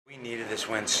needed this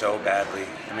win so badly.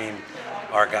 I mean,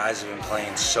 our guys have been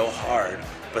playing so hard,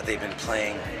 but they've been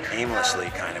playing aimlessly,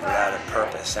 kind of without a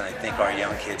purpose. And I think our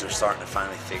young kids are starting to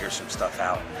finally figure some stuff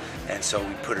out. And so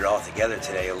we put it all together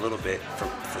today a little bit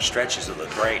for stretches. It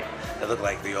looked great. It looked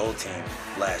like the old team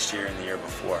last year and the year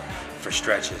before for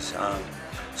stretches.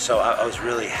 So I was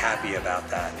really happy about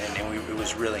that, and it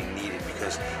was really needed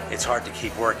because it's hard to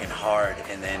keep working hard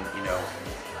and then, you know,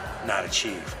 not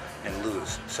achieve and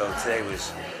lose. So today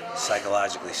was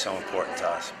psychologically so important to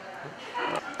us.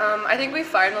 I think we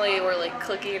finally were like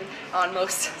clicking on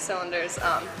most cylinders.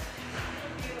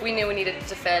 We knew we needed to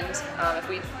defend. If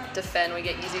we defend, we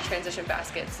get easy transition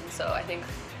baskets, and so I think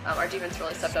our defense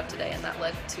really stepped up today, and that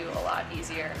led to a lot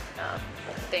easier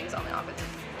things on the offensive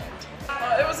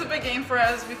end. It was a big game for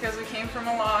us because we came from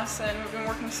a loss and we've been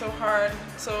working so hard.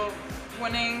 So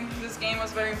winning this game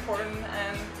was very important,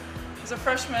 and as a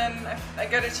freshman, I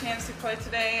got a chance to play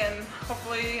today, and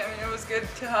hopefully, I mean, it was good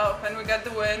to help, and we got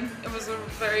the win. It was a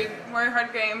very, very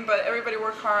hard game, but everybody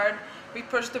worked hard. We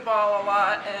pushed the ball a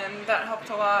lot, and that helped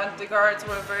a lot. The guards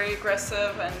were very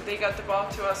aggressive, and they got the ball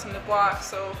to us in the block,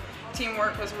 so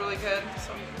teamwork was really good,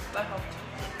 so that helped.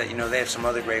 You know, they have some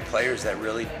other great players that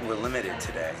really were limited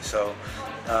today, so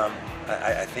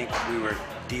I think we were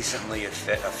decently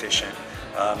efficient.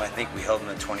 I think we held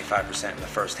them to 25% in the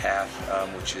first half,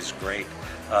 which is great,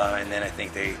 and then I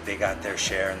think they got their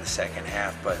share in the second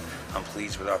half, but I'm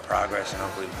pleased with our progress, and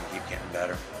hopefully we can keep getting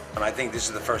better. I think this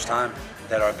is the first time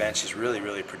that our bench has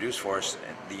really produced for us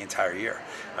the entire year.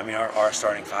 I mean, our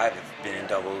starting five have been in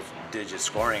double-digit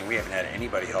scoring. We haven't had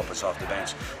anybody help us off the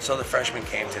bench. So the freshmen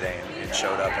came today and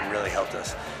showed up and really helped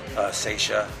us.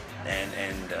 Seisha and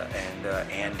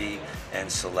Andy and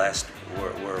Celeste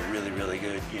were really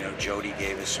good. You know, Jody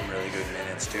gave us some really good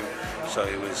minutes too. So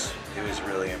it was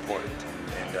really important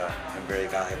and very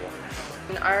valuable.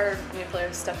 And our new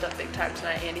players stepped up big time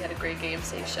tonight. Andy had a great game.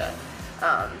 Seisha,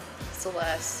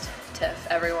 Celeste, Tiff,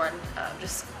 everyone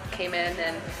just came in,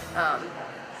 and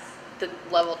the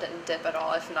level didn't dip at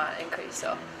all, if not increase.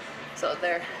 So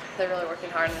they're really working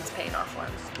hard, and it's paying off for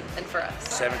them and for us.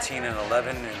 17 and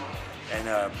 11,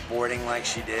 and boarding like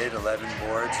she did, 11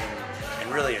 boards,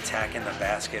 and really attacking the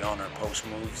basket on her post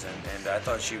moves, and I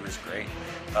thought she was great,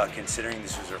 considering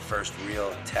this was her first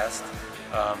real test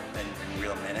and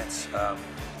real minutes.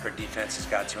 Her defense has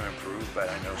got to improve, but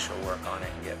I know she'll work on it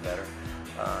and get better.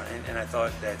 And I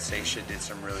thought that Seisha did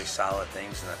some really solid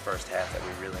things in the first half that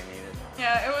we really needed.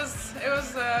 Yeah, it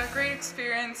was a great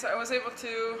experience. I was able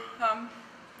to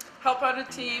help out a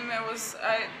team.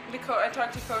 I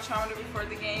talked to Coach Hamada before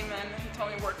the game, and he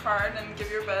told me work hard and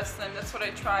give your best, and that's what I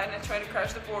tried. And I tried to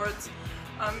crash the boards,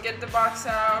 get the box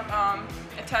out,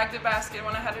 attack the basket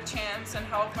when I had a chance, and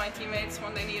help my teammates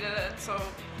when they needed it. So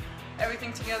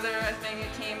everything together, I think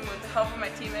it came with the help of my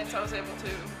teammates. I was able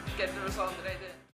to get the result that I did.